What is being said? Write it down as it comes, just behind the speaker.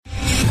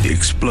The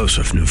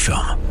explosive new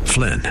film,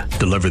 Flynn,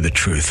 deliver the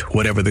truth,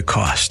 whatever the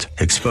cost.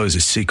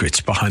 Exposes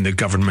secrets behind the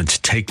government's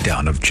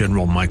takedown of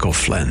General Michael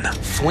Flynn.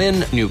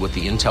 Flynn knew what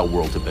the intel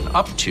world had been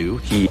up to.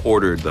 He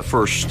ordered the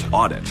first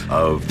audit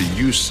of the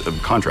use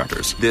of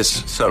contractors.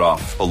 This set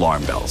off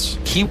alarm bells.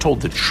 He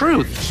told the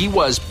truth. He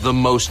was the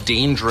most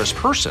dangerous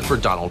person for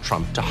Donald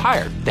Trump to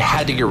hire. They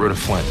had to get rid of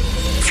Flynn.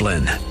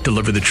 Flynn,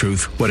 deliver the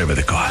truth, whatever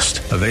the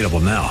cost. Available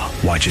now.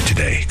 Watch it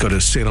today. Go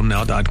to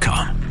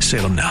salemnow.com.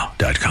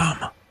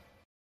 salemnow.com.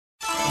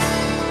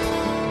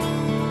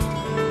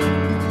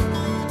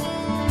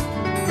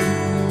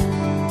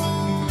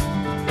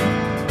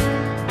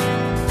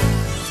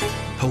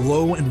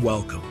 Hello and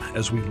welcome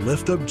as we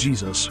lift up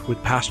Jesus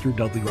with Pastor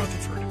Dudley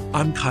Rutherford.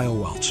 I'm Kyle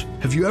Welch.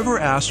 Have you ever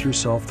asked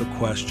yourself the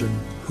question,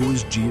 who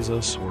is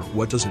Jesus, or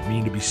what does it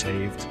mean to be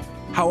saved?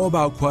 How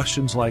about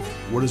questions like,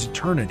 what is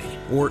eternity?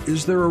 Or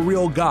is there a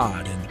real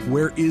God, and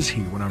where is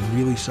He when I'm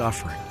really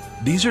suffering?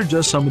 These are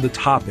just some of the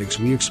topics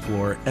we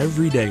explore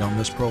every day on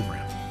this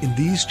program. In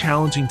these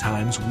challenging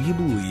times, we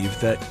believe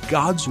that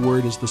God's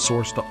Word is the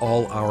source to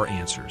all our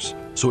answers.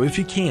 So if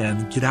you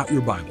can, get out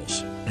your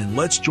Bibles, and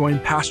let's join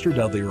Pastor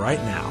Dudley right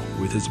now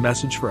with his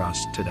message for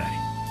us today.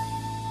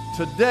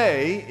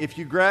 Today, if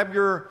you grab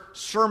your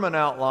sermon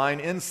outline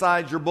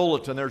inside your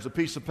bulletin, there's a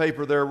piece of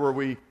paper there where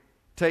we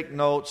take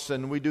notes,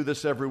 and we do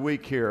this every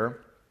week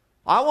here.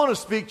 I want to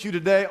speak to you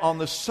today on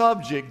the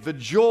subject, the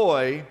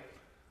joy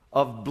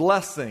of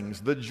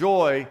blessings, the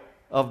joy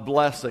of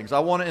blessings. I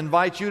want to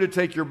invite you to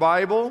take your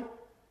Bible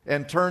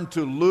and turn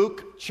to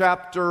Luke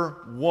chapter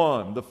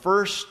 1, the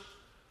first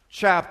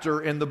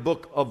chapter in the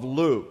book of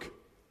Luke.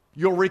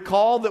 You'll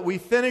recall that we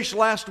finished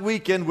last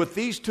weekend with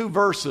these two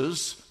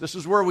verses. This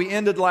is where we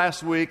ended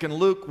last week in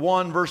Luke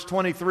 1, verse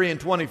 23 and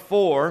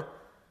 24,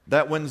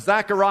 that when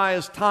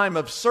Zechariah's time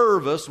of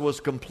service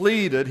was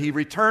completed, he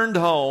returned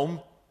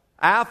home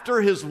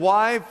after his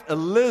wife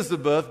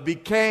Elizabeth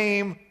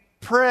became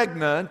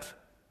pregnant.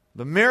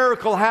 The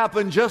miracle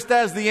happened just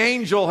as the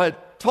angel had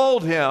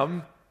told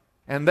him,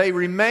 and they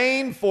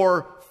remained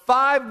for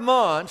 5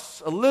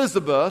 months.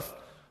 Elizabeth,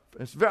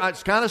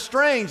 it's kind of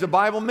strange, the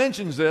Bible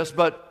mentions this,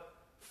 but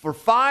for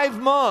 5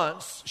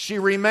 months, she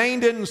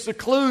remained in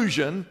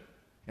seclusion.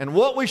 And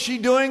what was she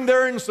doing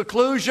there in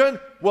seclusion?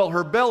 Well,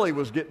 her belly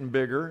was getting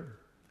bigger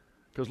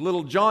because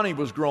little Johnny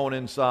was growing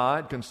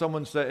inside. Can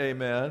someone say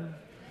amen?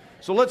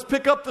 So let's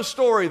pick up the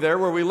story there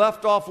where we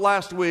left off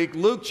last week,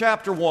 Luke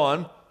chapter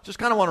 1. Just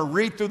kind of want to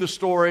read through the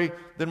story,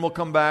 then we'll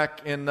come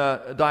back and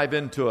dive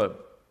into it.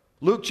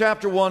 Luke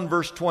chapter 1,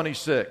 verse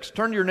 26.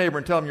 Turn to your neighbor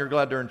and tell them you're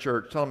glad they're in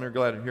church. Tell them you're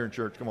glad they're here in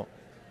church. Come on.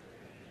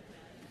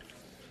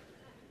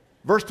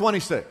 Verse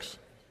 26.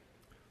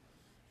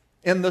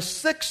 In the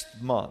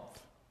 6th month,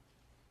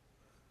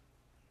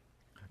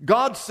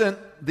 God sent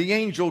the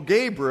angel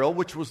Gabriel,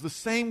 which was the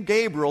same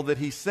Gabriel that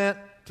he sent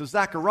to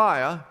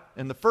Zechariah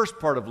in the first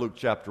part of Luke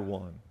chapter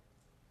 1.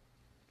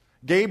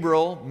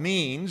 Gabriel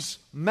means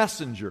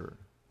messenger.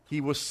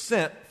 He was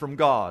sent from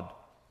God.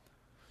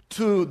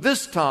 To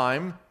this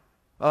time,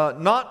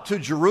 not to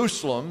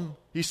Jerusalem,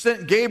 he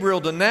sent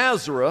Gabriel to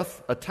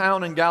Nazareth, a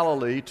town in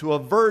Galilee, to a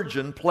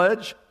virgin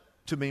pledged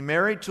to be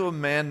married to a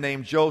man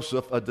named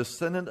Joseph, a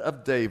descendant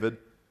of David,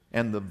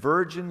 and the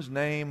virgin's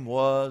name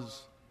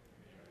was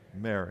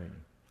Mary.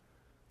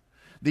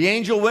 The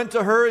angel went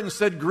to her and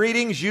said,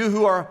 "Greetings, you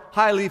who are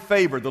highly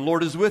favored. The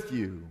Lord is with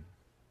you."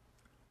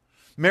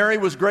 Mary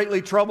was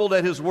greatly troubled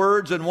at his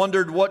words and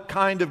wondered what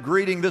kind of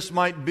greeting this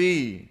might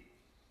be.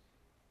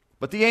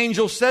 But the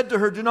angel said to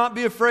her, "Do not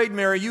be afraid,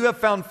 Mary. You have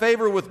found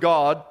favor with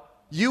God.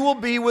 You will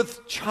be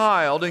with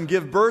child and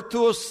give birth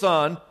to a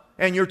son,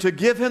 and you're to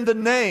give him the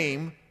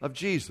name of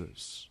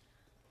Jesus.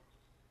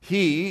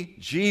 He,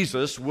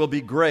 Jesus, will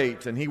be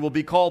great, and he will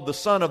be called the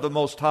Son of the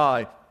Most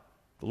High.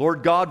 The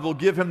Lord God will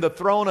give him the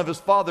throne of his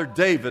father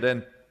David,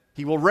 and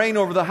he will reign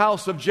over the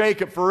house of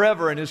Jacob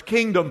forever, and his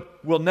kingdom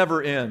will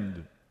never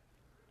end."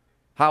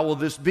 "How will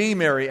this be,"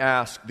 Mary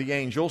asked the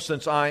angel,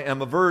 "since I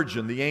am a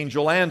virgin?" The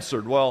angel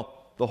answered, "Well,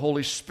 the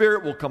Holy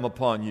Spirit will come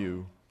upon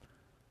you,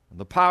 and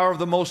the power of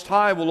the Most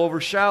High will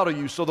overshadow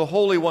you, so the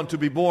Holy One to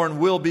be born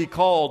will be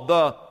called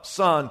the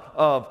Son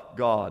of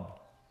God.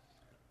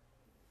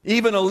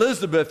 Even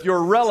Elizabeth,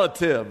 your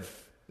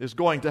relative, is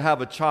going to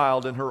have a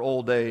child in her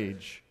old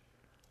age.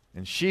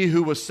 And she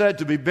who was said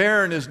to be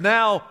barren is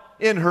now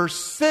in her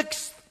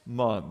 6th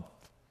month.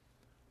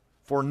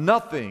 For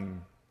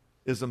nothing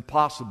is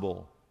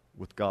impossible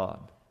with God."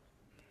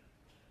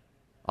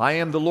 "I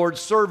am the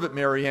Lord's servant,"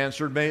 Mary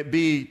answered. "May it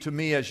be to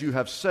me as you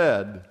have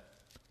said."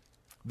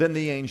 Then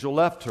the angel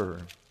left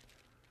her.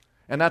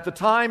 And at the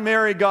time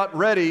Mary got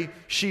ready,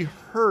 she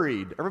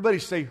hurried. Everybody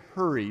say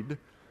hurried.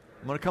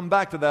 I'm going to come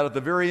back to that at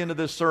the very end of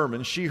this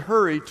sermon. She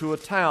hurried to a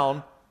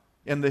town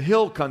in the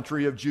hill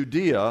country of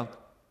Judea,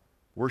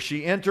 where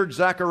she entered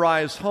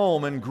Zechariah's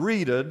home and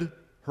greeted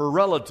her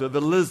relative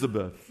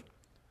Elizabeth.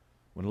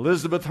 When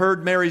Elizabeth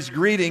heard Mary's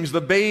greetings,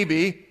 the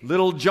baby,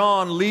 little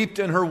John, leaped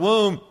in her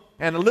womb,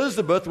 and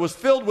Elizabeth was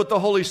filled with the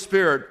Holy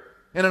Spirit.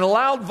 And in a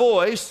loud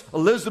voice,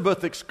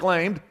 Elizabeth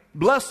exclaimed,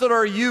 Blessed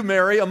are you,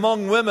 Mary,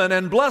 among women,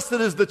 and blessed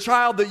is the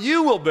child that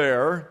you will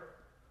bear.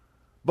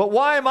 But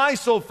why am I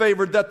so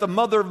favored that the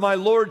mother of my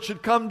Lord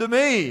should come to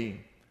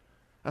me?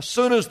 As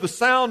soon as the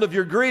sound of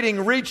your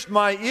greeting reached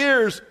my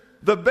ears,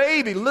 the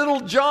baby,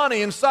 little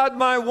Johnny, inside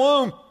my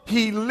womb,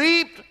 he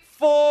leaped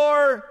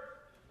for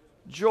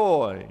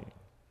joy.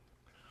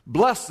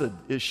 Blessed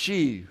is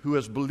she who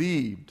has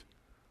believed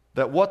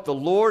that what the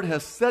Lord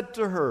has said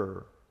to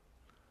her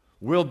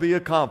will be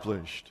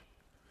accomplished.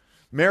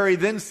 Mary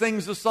then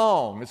sings a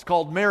song. It's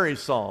called Mary's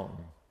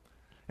Song.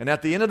 And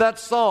at the end of that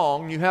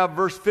song, you have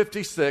verse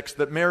 56,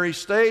 that Mary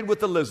stayed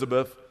with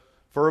Elizabeth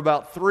for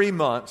about 3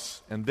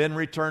 months and then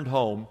returned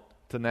home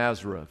to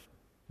Nazareth.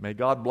 May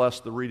God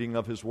bless the reading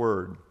of His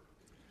Word.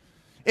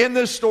 In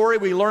this story,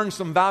 we learn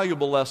some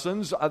valuable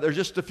lessons. There's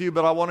just a few,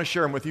 but I want to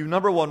share them with you.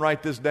 Number one,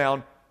 write this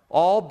down.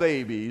 All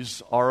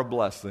babies are a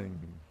blessing.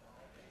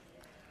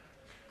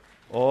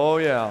 Oh,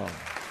 yeah.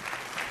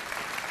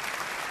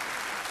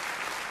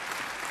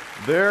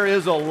 There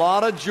is a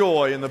lot of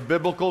joy in the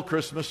biblical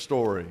Christmas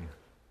story.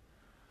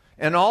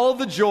 And all of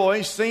the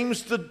joy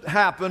seems to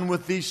happen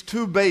with these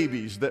two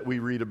babies that we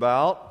read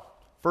about.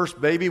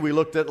 First baby we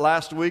looked at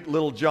last week,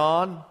 little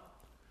John.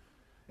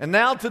 And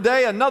now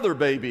today, another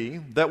baby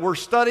that we're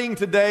studying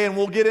today, and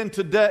we'll get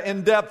into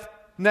in depth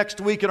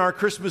next week in our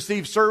Christmas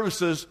Eve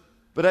services.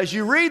 But as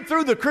you read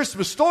through the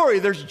Christmas story,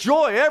 there's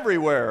joy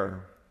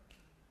everywhere.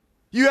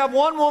 You have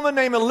one woman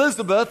named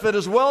Elizabeth that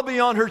is well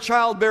beyond her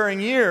childbearing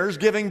years,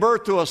 giving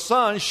birth to a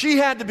son. She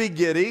had to be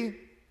giddy.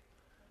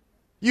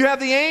 You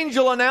have the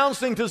angel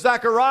announcing to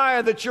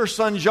Zechariah that your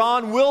son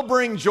John will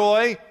bring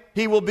joy.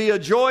 He will be a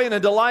joy and a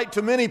delight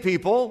to many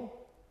people.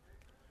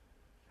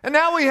 And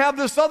now we have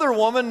this other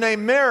woman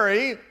named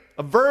Mary,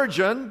 a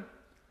virgin.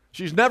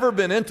 She's never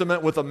been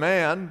intimate with a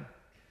man.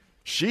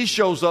 She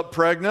shows up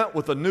pregnant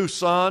with a new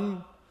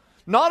son.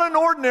 Not an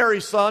ordinary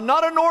son,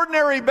 not an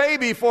ordinary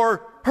baby,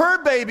 for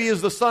her baby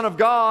is the Son of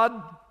God.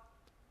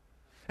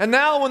 And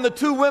now when the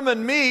two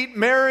women meet,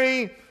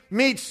 Mary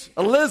meets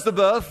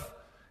Elizabeth,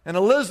 and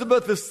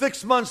Elizabeth is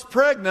 6 months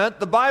pregnant.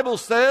 The Bible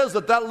says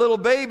that that little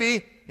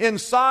baby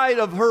inside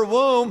of her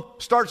womb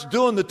starts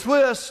doing the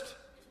twist.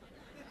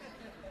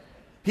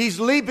 He's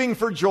leaping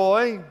for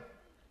joy.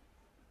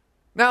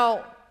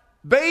 Now,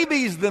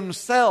 babies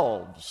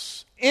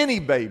themselves, any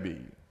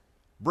baby,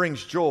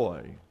 brings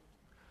joy.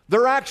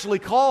 They're actually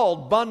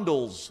called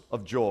bundles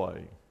of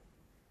joy.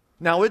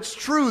 Now, it's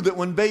true that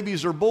when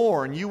babies are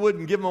born, you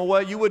wouldn't give them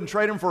away, you wouldn't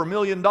trade them for $1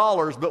 million,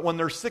 but when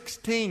they're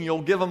 16,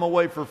 you'll give them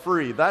away for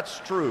free. That's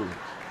true.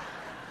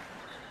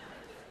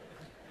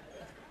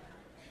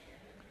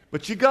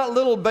 But you got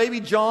little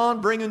baby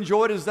John bringing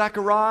joy to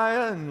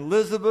Zechariah and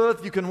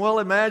Elizabeth. You can well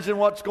imagine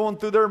what's going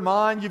through their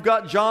mind. You've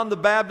got John the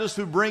Baptist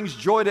who brings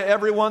joy to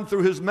everyone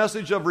through his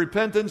message of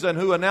repentance and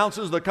who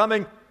announces the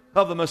coming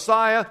of the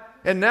Messiah.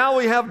 And now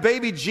we have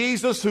baby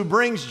Jesus who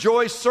brings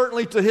joy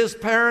certainly to his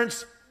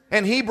parents.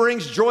 And he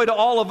brings joy to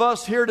all of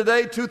us here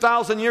today,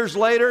 2,000 years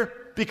later,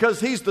 because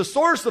he's the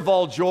source of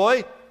all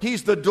joy.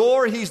 He's the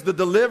door. He's the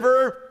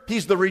deliverer.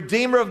 He's the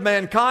redeemer of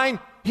mankind.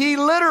 He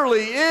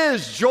literally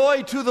is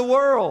joy to the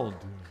world.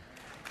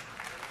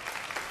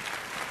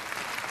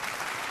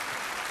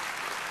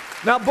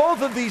 Now,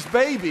 both of these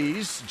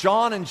babies,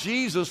 John and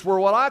Jesus, were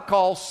what I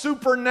call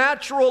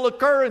supernatural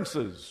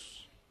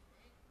occurrences.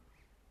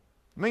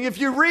 I mean, if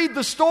you read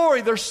the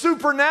story, they're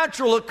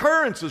supernatural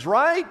occurrences,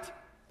 right?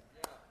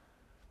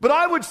 But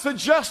I would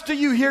suggest to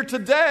you here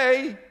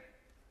today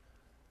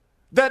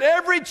that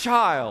every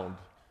child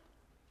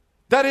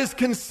that is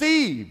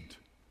conceived,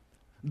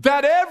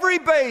 that every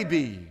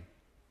baby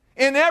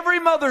in every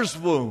mother's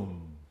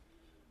womb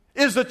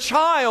is a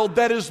child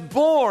that is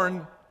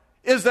born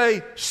is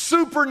a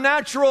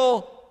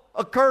supernatural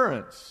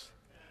occurrence.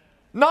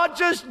 Not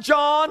just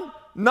John,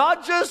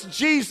 not just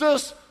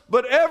Jesus,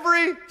 but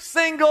every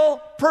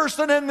single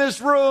person in this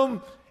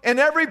room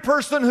and every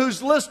person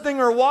who's listening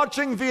or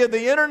watching via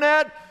the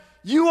internet,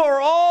 you are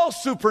all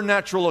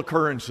supernatural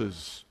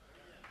occurrences.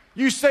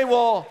 You say,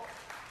 well,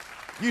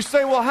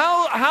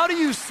 how do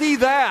you see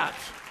that?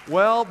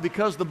 Well,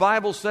 because the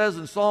Bible says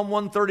in Psalm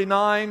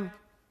 139,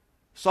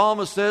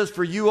 Psalmist says,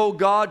 "For you, O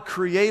God,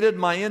 created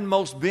my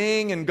inmost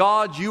being, and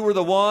God, you were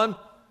the one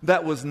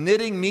that was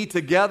knitting me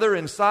together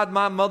inside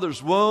my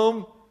mother's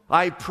womb.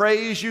 I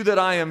praise you that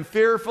I am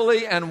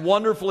fearfully and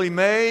wonderfully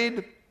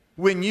made."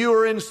 When you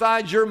were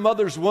inside your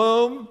mother's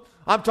womb,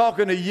 I'm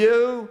talking to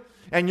you,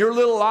 and your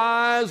little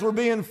eyes were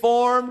being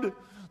formed.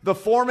 The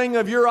forming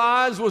of your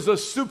eyes was a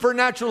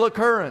supernatural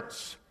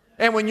occurrence.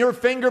 And when your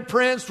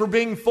fingerprints were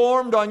being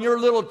formed on your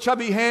little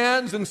chubby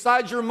hands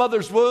inside your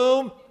mother's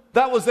womb,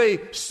 that was a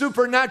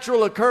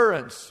supernatural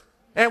occurrence.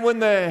 And when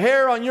the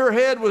hair on your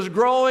head was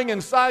growing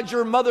inside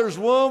your mother's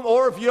womb,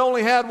 or if you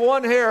only had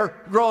one hair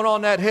growing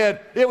on that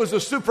head, it was a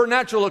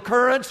supernatural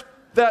occurrence.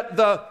 That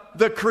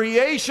the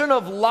creation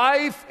of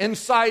life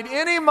inside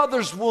any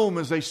mother's womb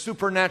is a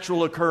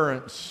supernatural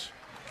occurrence.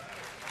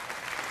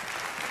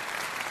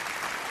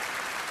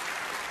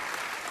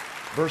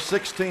 Verse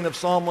 16 of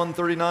Psalm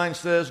 139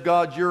 says,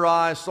 God, your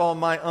eyes saw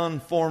my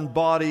unformed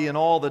body, and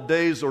all the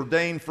days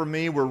ordained for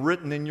me were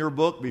written in your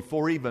book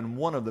before even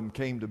one of them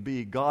came to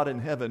be. God in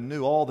heaven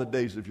knew all the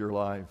days of your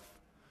life.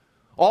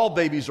 All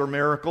babies are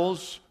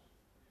miracles.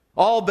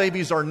 All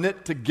babies are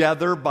knit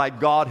together by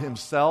God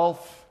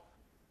Himself.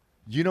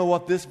 You know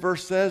what this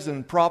verse says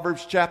in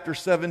Proverbs chapter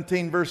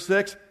 17, verse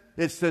 6?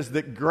 It says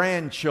that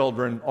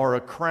grandchildren are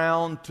a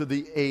crown to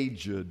the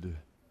aged.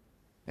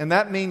 And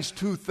that means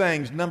two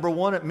things. Number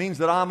one, it means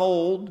that I'm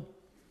old.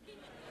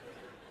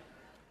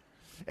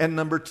 And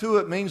number two,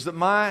 it means that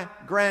my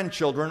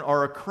grandchildren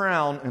are a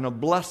crown and a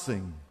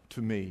blessing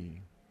to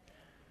me.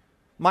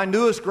 My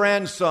newest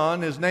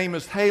grandson, his name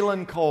is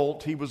Halen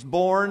Colt. He was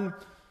born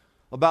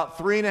about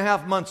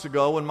 3.5 months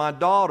ago when my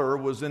daughter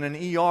was in an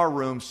ER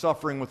room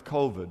suffering with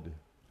COVID.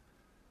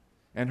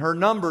 And her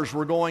numbers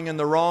were going in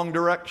the wrong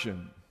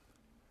direction.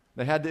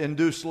 They had to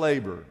induce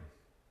labor.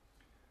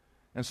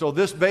 And so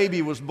this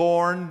baby was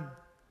born,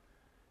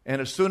 and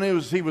as soon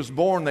as he was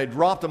born, they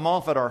dropped him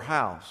off at our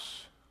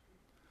house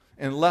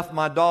and left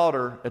my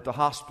daughter at the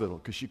hospital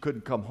because she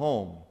couldn't come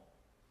home.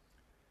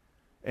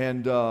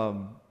 And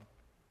so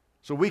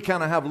we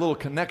kind of have a little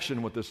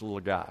connection with this little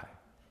guy.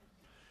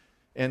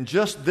 And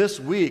just this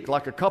week,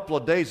 like a couple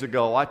of days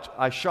ago,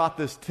 I shot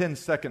this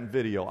 10-second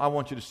video. I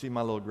want you to see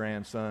my little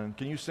grandson.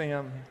 Can you see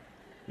him?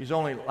 He's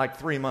only like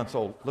 3 months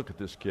old. Look at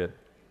this kid.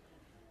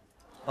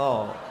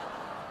 Oh.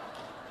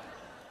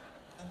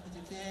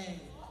 Today,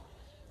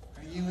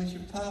 are you with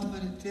your papa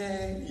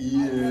today?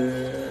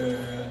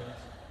 Yeah.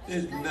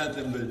 There's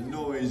nothing but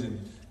noise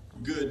and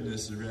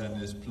goodness around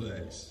this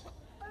place.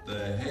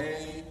 The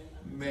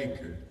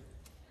Haymaker.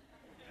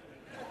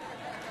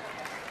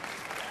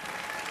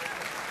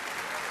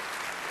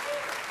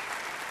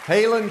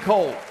 Halen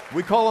Colt.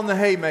 We call him the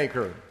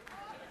Haymaker.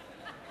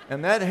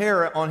 And that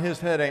hair on his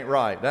head ain't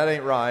right. That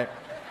ain't right.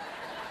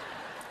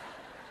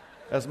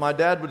 As my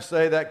dad would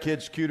say, that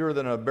kid's cuter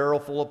than a barrel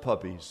full of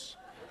puppies.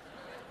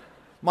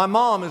 My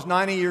mom is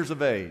 90 years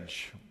of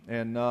age,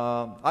 and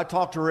I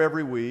talk to her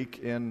every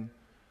week. And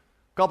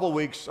a couple of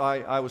weeks,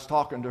 I was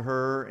talking to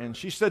her, and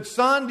she said,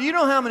 son, do you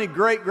know how many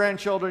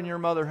great-grandchildren your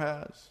mother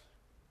has?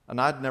 And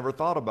I'd never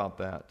thought about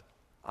that.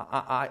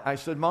 I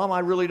said, Mom, I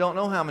really don't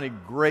know how many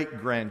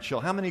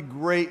great-grandchildren. How many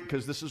great,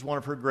 because this is one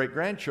of her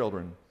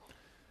great-grandchildren.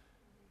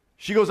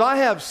 She goes, I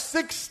have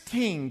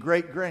 16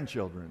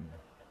 great-grandchildren.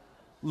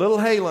 Little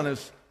Halen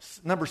is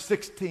number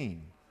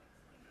 16.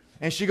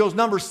 And she goes,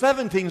 number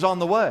 17's on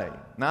the way.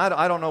 Now,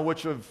 I don't know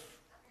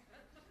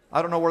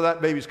I don't know where that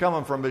baby's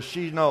coming from, but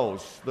she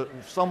knows that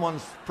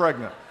someone's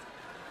pregnant.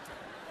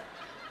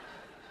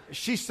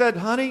 She said,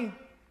 honey,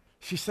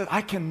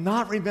 I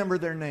cannot remember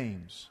their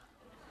names.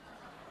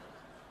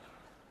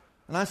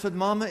 And I said,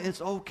 Mama,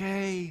 it's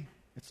okay.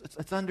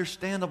 It's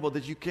understandable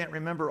that you can't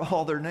remember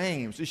all their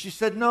names. And she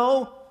said,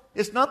 no,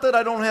 it's not that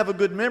I don't have a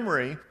good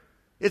memory.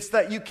 It's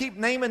that you keep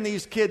naming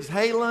these kids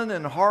Halen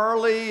and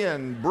Harley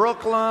and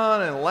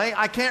Brooklyn and Lane.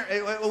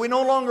 We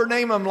no longer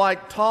name them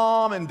like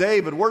Tom and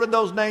David. Where did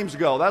those names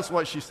go? That's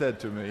what she said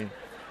to me.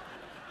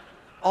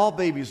 All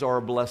babies are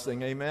a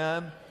blessing,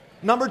 amen?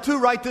 Number 2,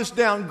 write this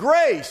down.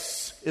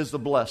 Grace is a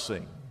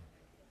blessing.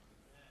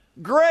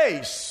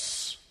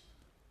 Grace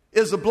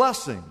is a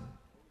blessing.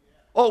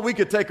 Oh, we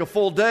could take a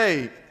full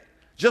day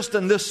just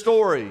in this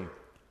story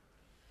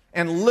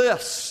and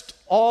list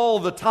all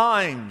the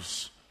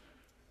times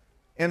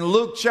in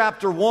Luke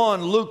chapter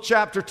 1, Luke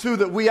chapter 2,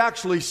 that we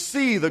actually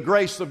see the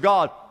grace of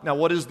God. Now,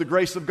 what is the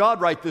grace of God?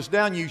 Write this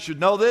down. You should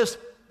know this.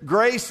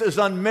 Grace is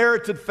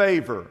unmerited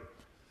favor.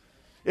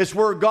 It's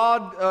where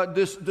God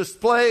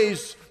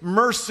displays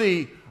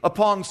mercy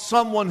upon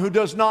someone who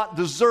does not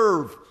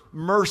deserve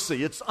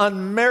mercy. It's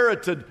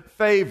unmerited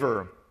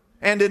favor.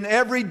 And in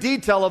every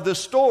detail of this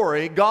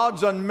story,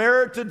 God's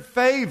unmerited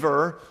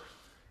favor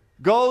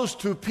goes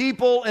to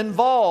people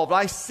involved.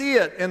 I see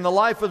it in the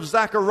life of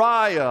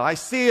Zechariah. I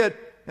see it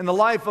in the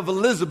life of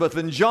Elizabeth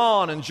and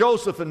John and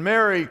Joseph and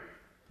Mary.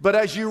 But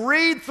as you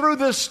read through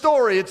this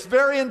story, it's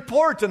very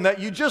important that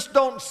you just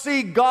don't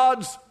see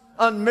God's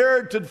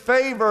unmerited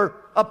favor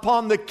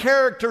upon the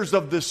characters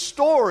of this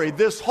story.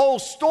 This whole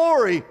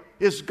story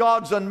is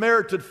God's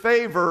unmerited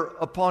favor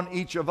upon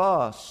each of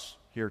us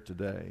here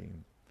today.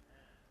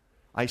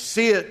 I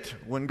see it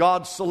when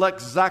God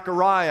selects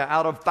Zechariah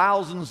out of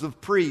thousands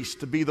of priests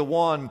to be the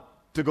one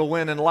to go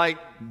in and light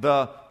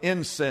the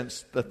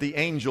incense that the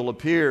angel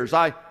appears.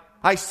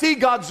 I see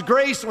God's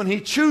grace when He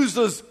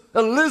chooses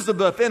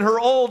Elizabeth in her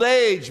old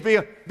age,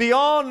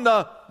 beyond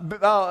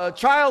the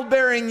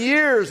childbearing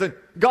years, and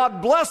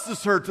God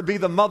blesses her to be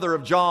the mother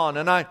of John.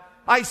 And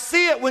I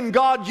see it when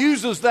God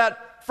uses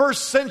that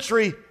first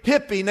century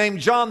hippie named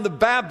John the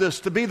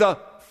Baptist to be the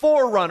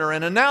forerunner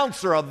and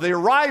announcer of the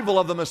arrival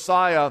of the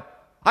Messiah.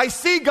 I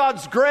see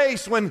God's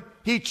grace when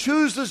He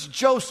chooses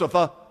Joseph,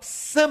 a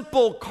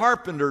simple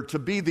carpenter, to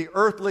be the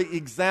earthly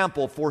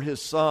example for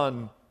His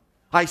son.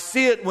 I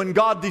see it when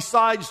God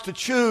decides to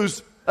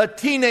choose a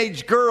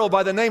teenage girl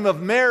by the name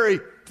of Mary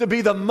to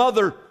be the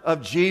mother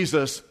of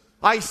Jesus.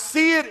 I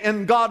see it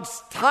in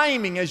God's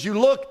timing as you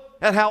look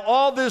at how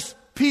all this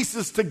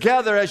pieces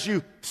together as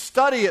you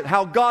study it,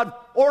 how God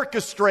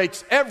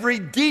orchestrates every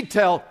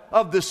detail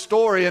of this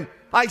story. And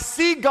I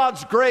see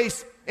God's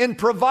grace in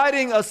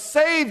providing a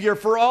Savior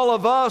for all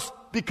of us,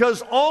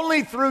 because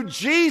only through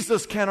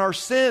Jesus can our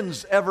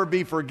sins ever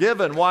be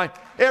forgiven. Why,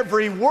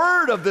 every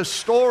word of this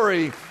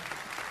story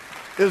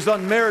is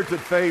unmerited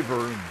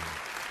favor.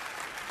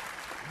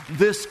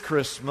 This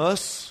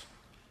Christmas,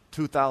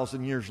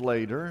 2,000 years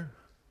later,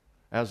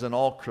 as in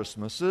all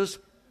Christmases,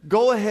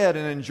 go ahead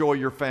and enjoy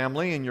your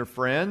family and your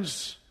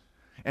friends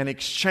and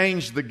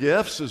exchange the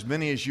gifts, as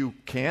many as you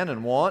can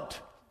and want.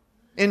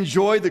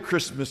 Enjoy the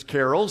Christmas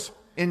carols.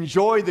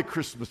 Enjoy the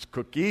Christmas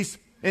cookies.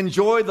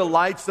 Enjoy the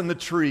lights and the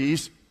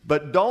trees.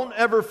 But don't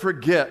ever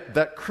forget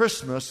that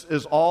Christmas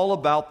is all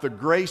about the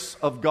grace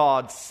of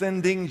God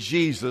sending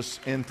Jesus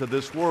into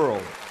this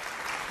world.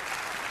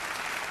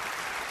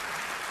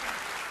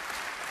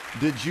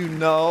 Did you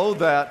know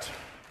that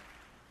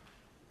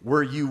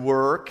where you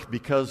work,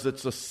 because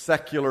it's a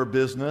secular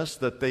business,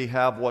 that they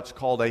have what's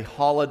called a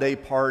holiday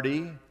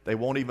party? They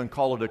won't even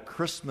call it a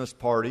Christmas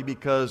party,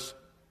 because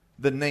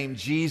the name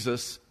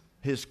Jesus,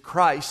 His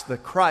Christ, the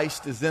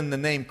Christ is in the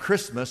name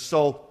Christmas.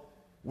 So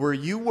where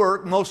you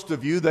work, most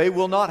of you, they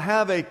will not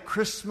have a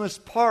Christmas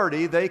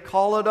party. They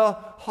call it a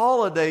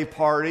holiday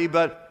party.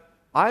 But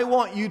I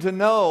want you to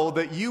know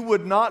that you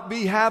would not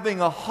be having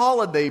a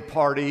holiday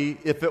party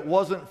if it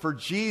wasn't for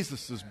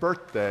Jesus'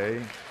 birthday.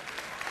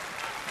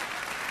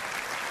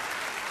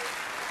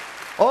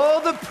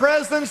 All the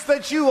presents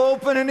that you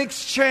open and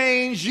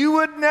exchange, you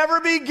would never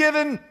be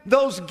given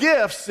those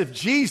gifts if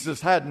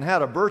Jesus hadn't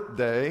had a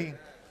birthday.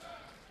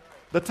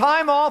 The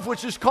time off,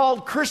 which is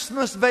called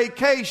Christmas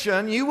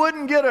vacation, you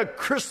wouldn't get a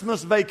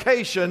Christmas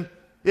vacation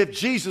if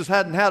Jesus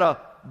hadn't had a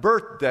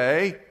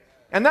birthday.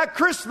 And that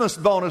Christmas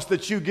bonus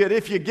that you get,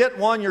 if you get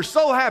one, you're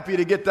so happy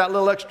to get that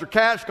little extra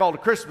cash called a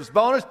Christmas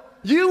bonus.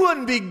 You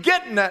wouldn't be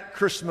getting that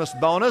Christmas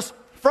bonus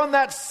from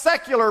that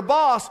secular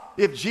boss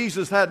if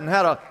Jesus hadn't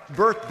had a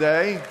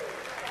birthday.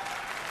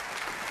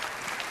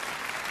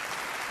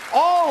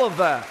 All of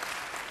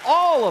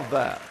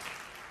that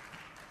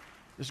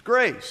is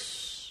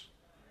grace.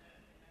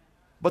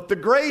 But the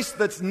grace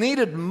that's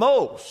needed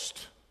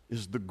most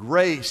is the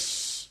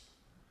grace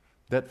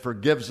that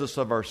forgives us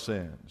of our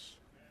sins.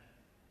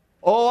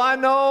 Oh, I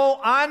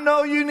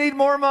know you need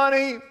more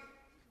money.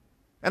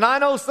 And I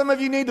know some of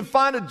you need to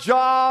find a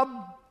job.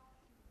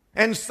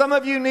 And some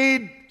of you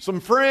need some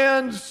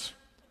friends.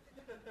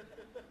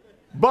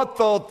 But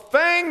the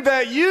thing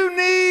that you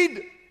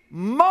need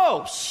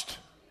most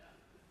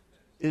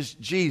is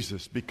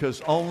Jesus, because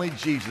only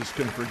Jesus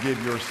can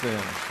forgive your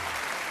sins.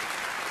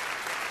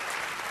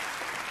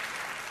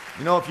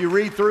 You know, if you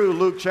read through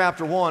Luke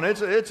chapter 1,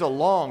 it's a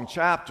long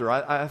chapter.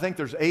 I think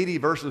there's 80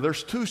 verses.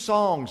 There's 2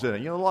 songs in it.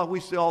 You know, we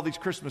see all these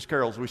Christmas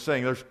carols we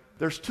sing.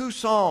 There's 2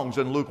 songs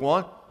in Luke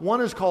 1. One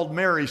is called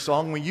Mary's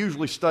Song. We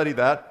usually study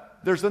that.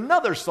 There's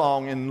another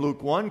song in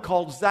Luke 1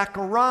 called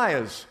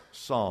Zechariah's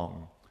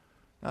Song.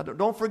 Now,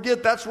 don't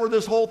forget, that's where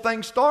this whole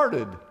thing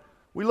started.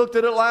 We looked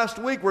at it last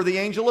week, where the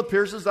angel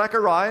appears to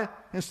Zechariah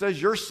and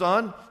says, your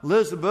son,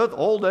 Elizabeth,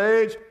 old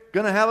age,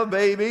 going to have a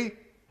baby.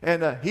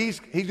 And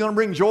he's going to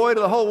bring joy to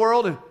the whole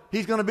world, and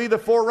he's going to be the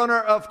forerunner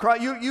of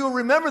Christ. You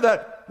remember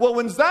that. Well,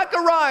 when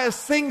Zechariah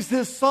sings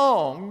his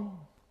song,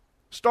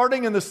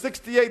 starting in the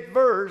 68th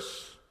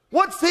verse,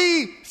 what's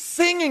he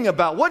singing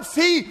about? What's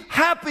he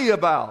happy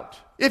about?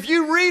 If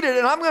you read it,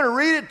 and I'm going to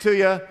read it to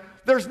you,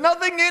 there's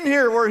nothing in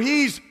here where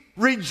he's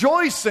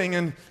rejoicing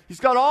and he's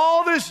got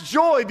all this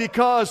joy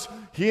because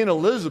he and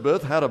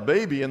Elizabeth had a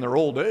baby in their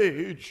old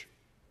age.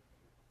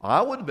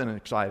 I would have been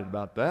excited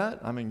about that.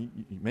 I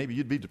mean, maybe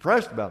you'd be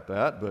depressed about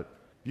that, but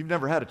you've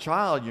never had a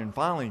child, and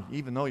finally,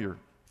 even though you're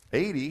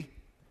 80,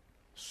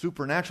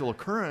 supernatural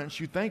occurrence,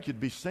 you think you'd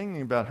be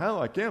singing about how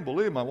I can't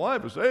believe my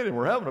wife is 80 and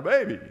we're having a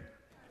baby.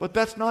 But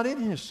that's not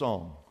in his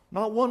song.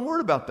 Not one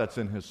word about that's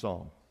in his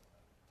song.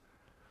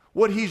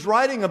 What he's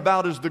writing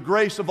about is the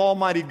grace of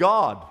Almighty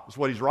God, is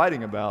what he's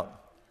writing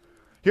about.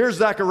 Here's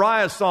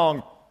Zechariah's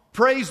song.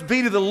 Praise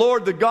be to the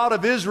Lord, the God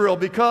of Israel,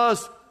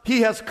 because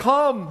he has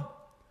come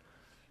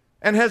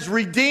and has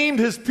redeemed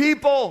his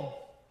people.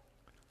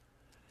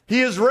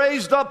 He has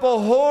raised up a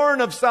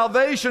horn of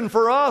salvation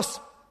for us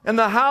in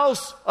the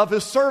house of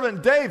his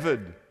servant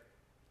David.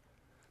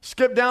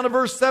 Skip down to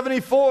verse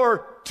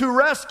 74. To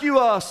rescue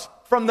us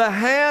from the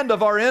hand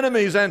of our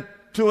enemies and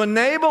to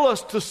enable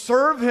us to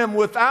serve him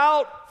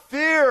without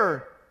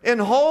fear, in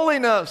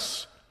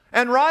holiness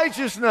and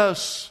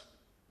righteousness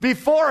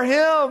before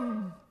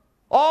him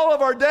all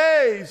of our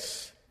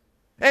days.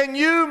 And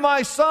you,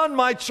 my son,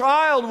 my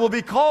child, will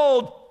be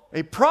called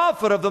a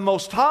prophet of the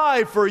Most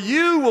High, for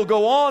you will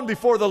go on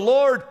before the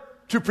Lord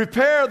to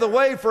prepare the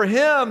way for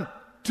him,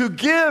 to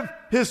give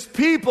his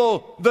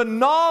people the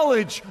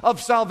knowledge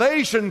of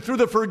salvation through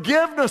the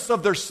forgiveness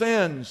of their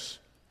sins.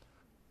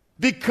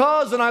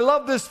 Because, and I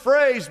love this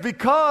phrase,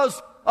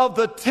 because of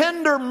the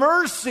tender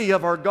mercy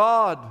of our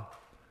God,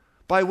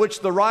 by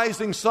which the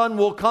rising sun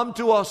will come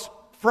to us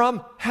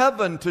from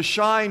heaven to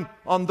shine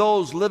on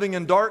those living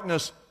in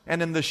darkness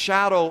and in the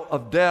shadow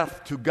of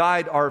death to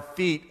guide our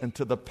feet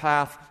into the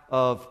path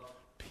of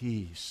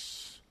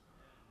peace.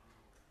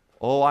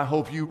 Oh, I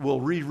hope you will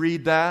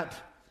reread that.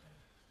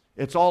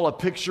 It's all a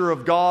picture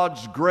of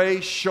God's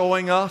grace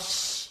showing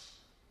us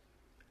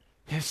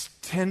His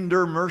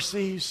tender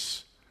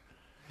mercies.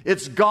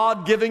 It's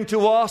God giving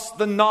to us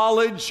the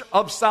knowledge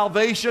of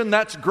salvation.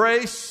 That's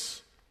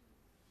grace.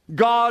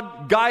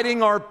 God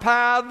guiding our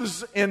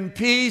paths in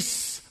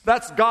peace.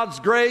 That's God's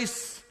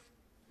grace.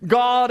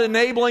 God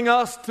enabling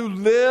us to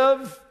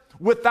live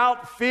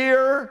without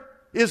fear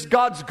is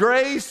God's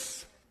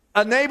grace.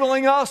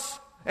 Enabling us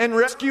and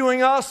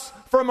rescuing us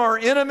from our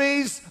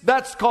enemies,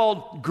 that's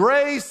called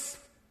grace.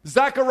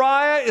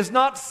 Zechariah is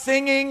not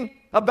singing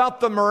about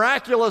the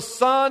miraculous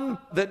son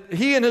that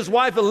he and his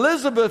wife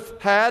Elizabeth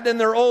had in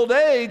their old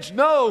age.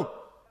 No,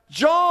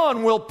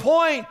 John will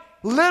point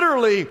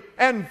literally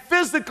and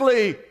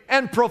physically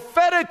and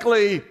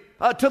prophetically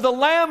to the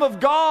Lamb of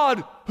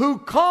God who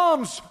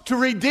comes to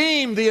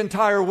redeem the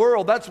entire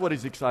world. That's what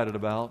he's excited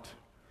about.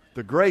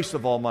 The grace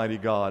of Almighty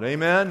God.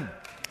 Amen?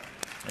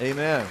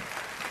 Amen.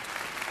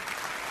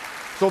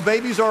 So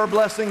babies are a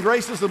blessing.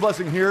 Grace is a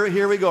blessing.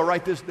 Here we go.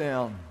 Write this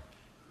down.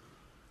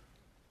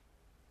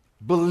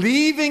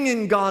 Believing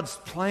in God's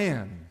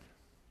plan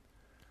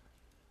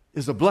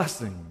is a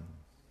blessing.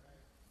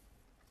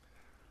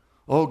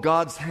 Oh,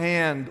 God's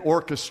hand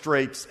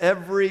orchestrates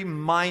every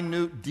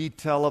minute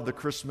detail of the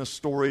Christmas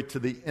story to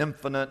the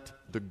infinite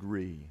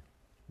degree.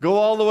 Go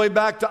all the way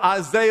back to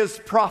Isaiah's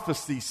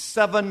prophecy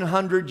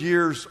 700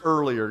 years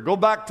earlier. Go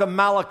back to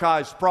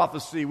Malachi's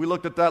prophecy. We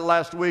looked at that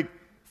last week.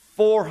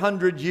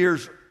 400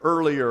 years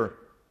earlier.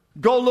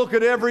 Go look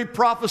at every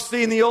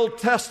prophecy in the Old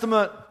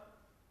Testament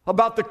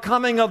about the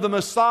coming of the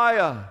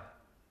Messiah.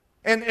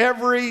 And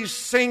every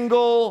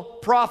single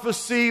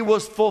prophecy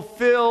was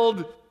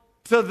fulfilled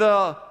to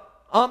the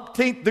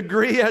umpteenth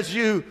degree as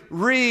you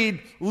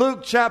read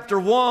Luke chapter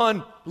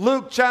 1,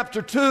 Luke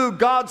chapter 2.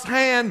 God's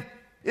hand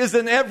is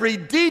in every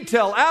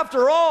detail.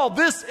 After all,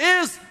 this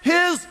is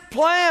His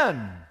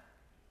plan.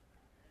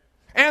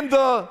 And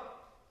the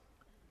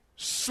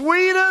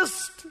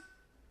sweetest,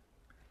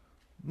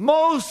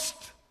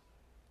 most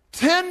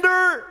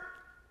tender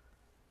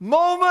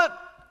moment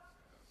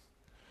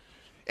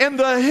in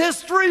the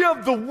history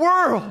of the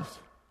world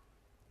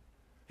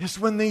is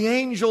when the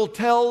angel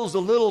tells a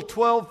little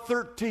 12,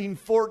 13,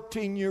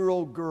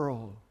 14-year-old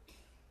girl,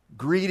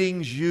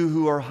 "Greetings, you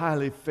who are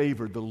highly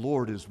favored, the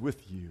Lord is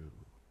with you."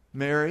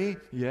 Mary,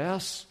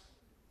 yes,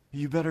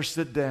 you better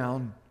sit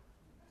down.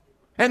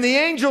 And the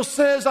angel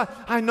says,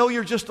 I know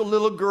you're just a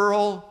little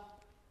girl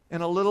in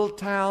a little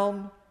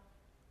town,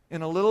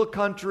 in a little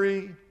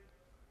country,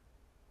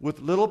 with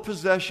little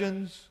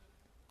possessions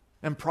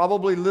and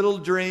probably little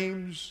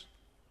dreams.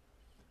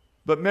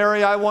 But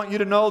Mary, I want you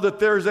to know that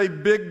there's a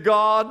big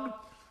God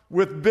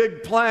with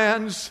big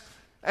plans,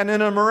 and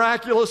in a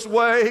miraculous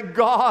way,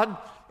 God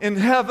in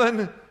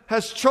heaven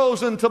has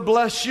chosen to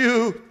bless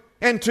you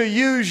and to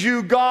use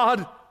you.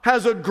 God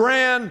has a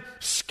grand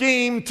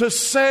scheme to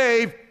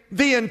save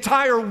the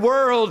entire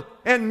world.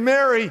 And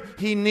Mary,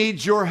 He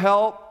needs your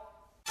help.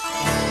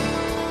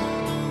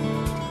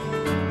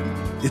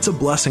 It's a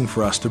blessing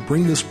for us to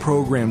bring this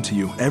program to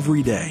you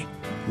every day.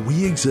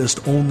 We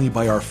exist only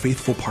by our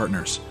faithful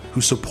partners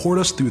who support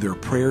us through their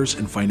prayers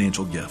and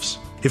financial gifts.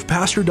 If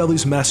Pastor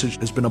Dudley's message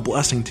has been a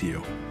blessing to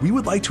you, we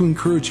would like to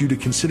encourage you to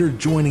consider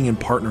joining in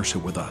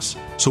partnership with us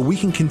so we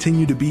can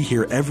continue to be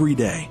here every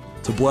day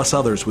to bless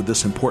others with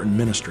this important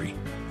ministry.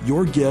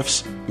 Your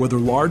gifts, whether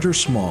large or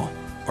small,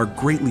 are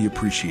greatly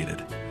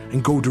appreciated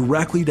and go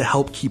directly to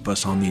help keep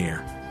us on the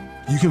air.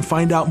 You can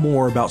find out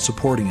more about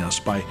supporting us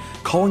by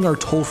calling our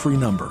toll-free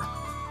number,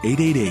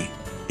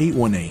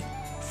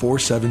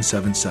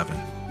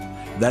 888-818-4777.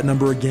 That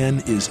number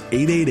again is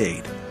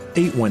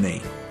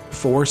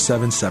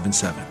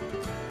 888-818-4777.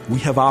 We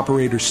have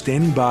operators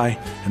standing by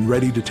and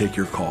ready to take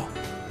your call.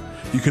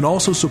 You can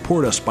also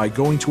support us by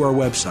going to our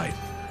website,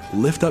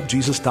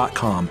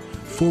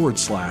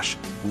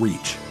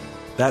 liftupjesus.com/reach.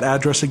 That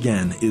address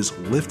again is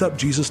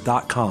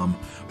liftupjesus.com/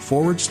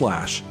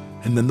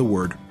 and then the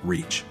word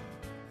reach.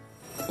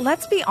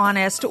 Let's be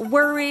honest,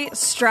 worry,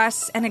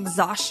 stress, and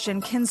exhaustion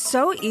can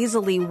so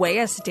easily weigh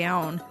us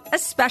down,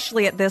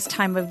 especially at this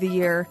time of the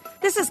year.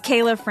 This is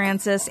Kayla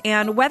Francis,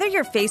 and whether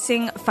you're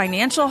facing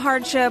financial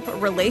hardship,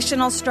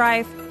 relational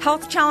strife,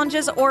 health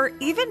challenges, or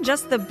even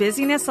just the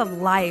busyness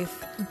of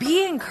life,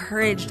 be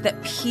encouraged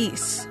that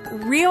peace,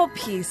 real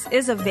peace,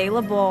 is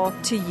available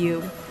to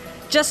you.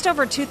 Just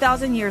over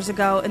 2,000 years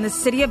ago, in the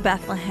city of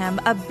Bethlehem,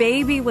 a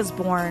baby was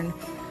born.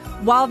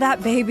 While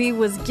that baby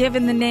was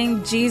given the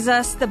name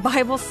Jesus, the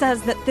Bible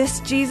says that this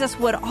Jesus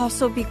would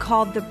also be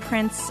called the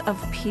Prince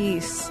of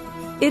Peace.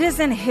 It is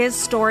in His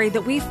story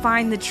that we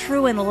find the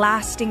true and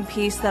lasting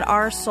peace that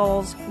our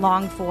souls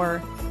long for.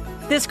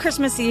 This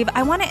Christmas Eve,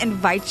 I want to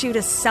invite you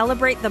to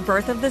celebrate the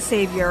birth of the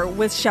Savior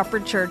with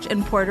Shepherd Church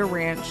in Porter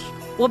Ranch.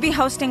 We'll be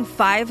hosting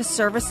 5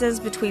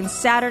 services between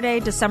Saturday,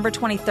 December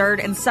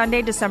 23rd and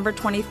Sunday, December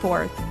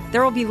 24th.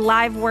 There will be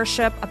live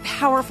worship, a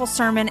powerful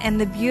sermon, and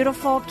the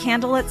beautiful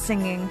candlelit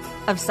singing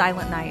of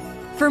Silent Night.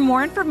 For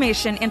more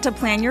information and to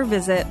plan your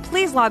visit,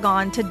 please log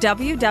on to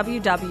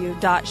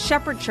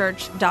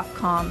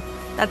www.shepherdchurch.com.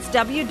 That's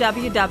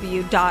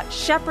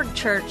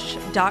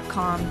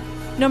www.shepherdchurch.com.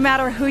 No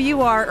matter who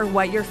you are or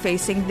what you're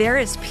facing, there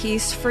is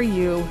peace for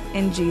you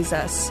in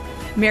Jesus.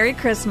 Merry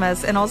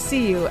Christmas, and I'll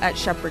see you at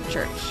Shepherd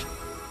Church.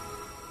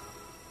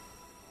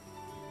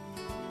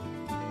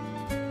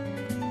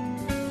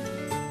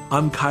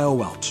 I'm Kyle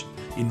Welch,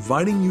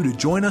 inviting you to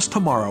join us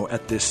tomorrow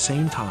at this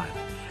same time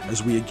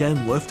as we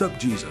again lift up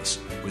Jesus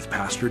with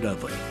Pastor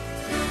Dudley.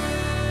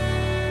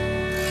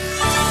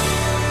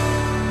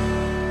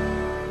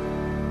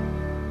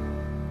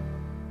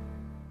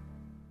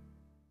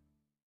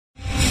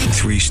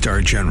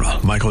 Three-star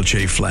General Michael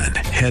J. Flynn,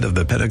 head of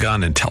the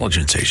Pentagon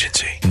Intelligence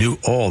Agency, knew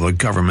all the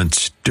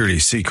government's dirty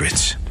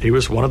secrets. He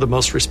was one of the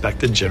most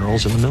respected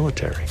generals in the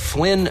military.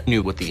 Flynn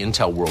knew what the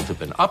intel world had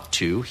been up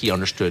to. He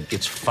understood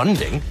its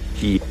funding.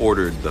 He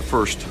ordered the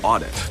first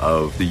audit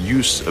of the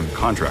use of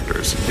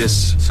contractors.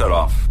 This set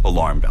off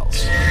alarm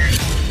bells.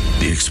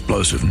 The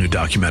explosive new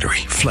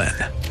documentary, Flynn,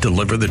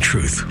 Deliver the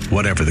Truth,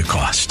 Whatever the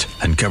Cost,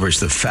 uncovers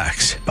the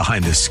facts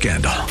behind this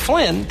scandal.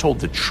 Flynn told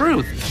the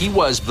truth. He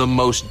was the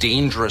most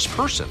dangerous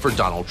person for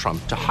Donald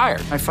Trump to hire.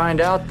 I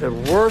find out the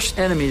worst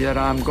enemy that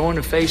I'm going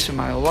to face in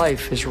my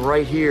life is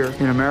right here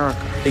in America.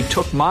 They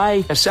took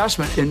my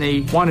assessment and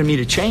they wanted me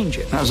to change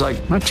it. And I was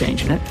like, I'm not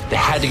changing it. They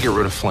had to get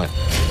rid of Flynn.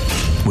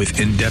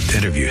 With in-depth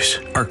interviews,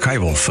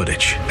 archival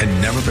footage,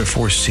 and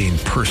never-before-seen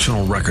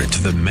personal records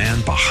of the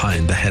man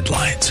behind the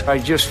headlines. I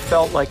just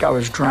felt like I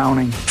was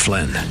drowning.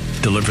 Flynn,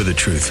 Deliver the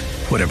Truth,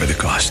 Whatever the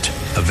Cost.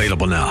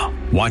 Available now.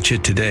 Watch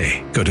it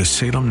today. Go to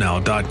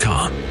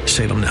salemnow.com.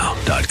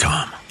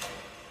 salemnow.com.